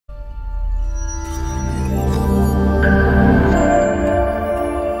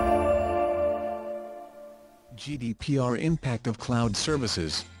GDPR impact of cloud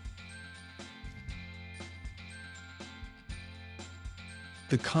services.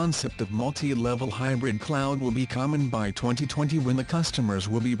 The concept of multi-level hybrid cloud will be common by 2020 when the customers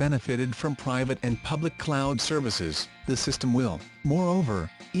will be benefited from private and public cloud services. The system will, moreover,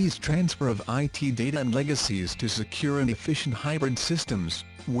 ease transfer of IT data and legacies to secure and efficient hybrid systems,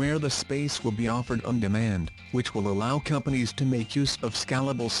 where the space will be offered on demand, which will allow companies to make use of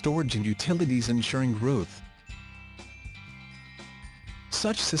scalable storage and utilities, ensuring growth.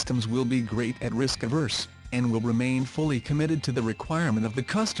 Such systems will be great at risk-averse, and will remain fully committed to the requirement of the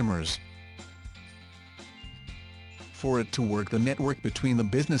customers. For it to work, the network between the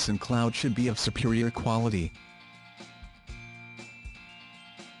business and cloud should be of superior quality.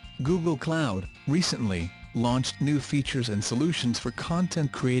 Google Cloud recently launched new features and solutions for content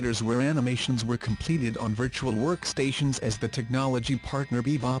creators where animations were completed on virtual workstations as the technology partner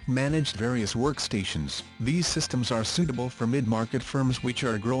Bebop managed various workstations. These systems are suitable for mid-market firms which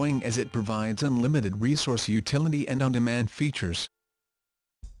are growing as it provides unlimited resource utility and on-demand features.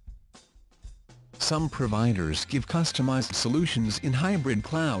 Some providers give customized solutions in hybrid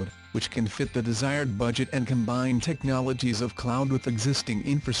cloud, which can fit the desired budget and combine technologies of cloud with existing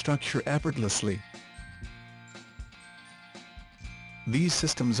infrastructure effortlessly. These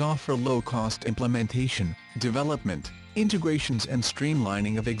systems offer low-cost implementation, development, integrations and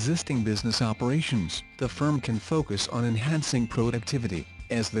streamlining of existing business operations. The firm can focus on enhancing productivity,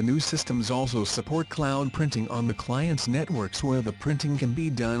 as the new systems also support cloud printing on the client's networks where the printing can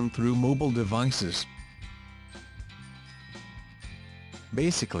be done through mobile devices.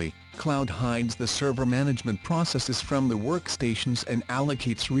 Basically, cloud hides the server management processes from the workstations and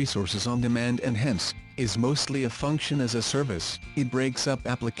allocates resources on demand and hence, is mostly a function as a service. It breaks up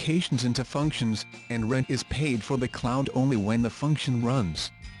applications into functions, and rent is paid for the cloud only when the function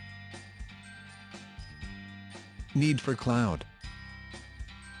runs. Need for cloud.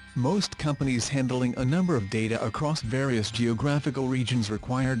 Most companies handling a number of data across various geographical regions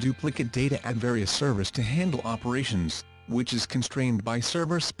require duplicate data at various servers to handle operations, which is constrained by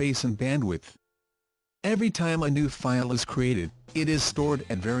server space and bandwidth. Every time a new file is created, it is stored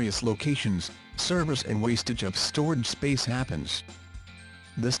at various locations, servers, and wastage of storage space happens.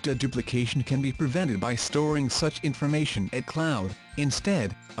 This deduplication can be prevented by storing such information at cloud,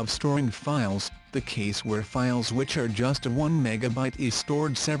 instead of storing files, the case where files which are just 1 MB is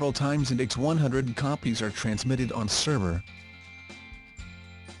stored several times and its 100 copies are transmitted on server.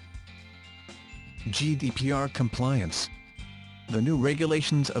 GDPR Compliance. The new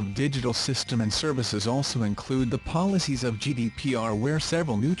regulations of digital system and services also include the policies of GDPR, where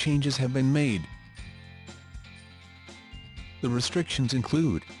several new changes have been made. The restrictions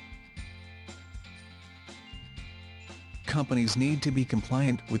include: companies need to be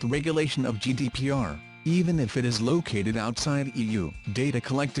compliant with regulation of GDPR, even if it is located outside EU. Data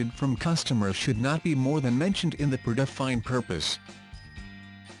collected from customers should not be more than mentioned in the predefined purpose.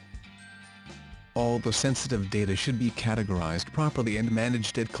 All the sensitive data should be categorized properly and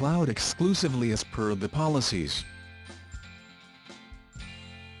managed at cloud exclusively as per the policies.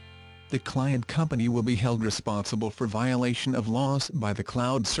 The client company will be held responsible for violation of laws by the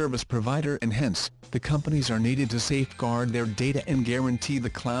cloud service provider, and hence, the companies are needed to safeguard their data and guarantee the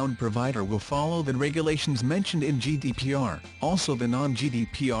cloud provider will follow the regulations mentioned in GDPR. Also, the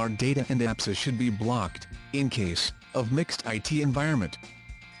non-GDPR data and apps should be blocked, in case of mixed IT environment.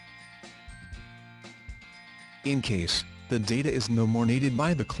 In case the data is no more needed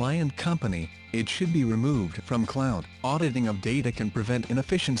by the client company, it should be removed from cloud. Auditing of data can prevent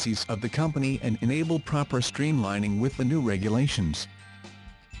inefficiencies of the company and enable proper streamlining with the new regulations.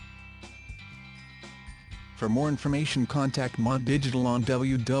 For more information, contact Mont Digital on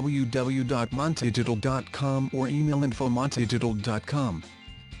www.montdigital.com or email info@montdigital.com.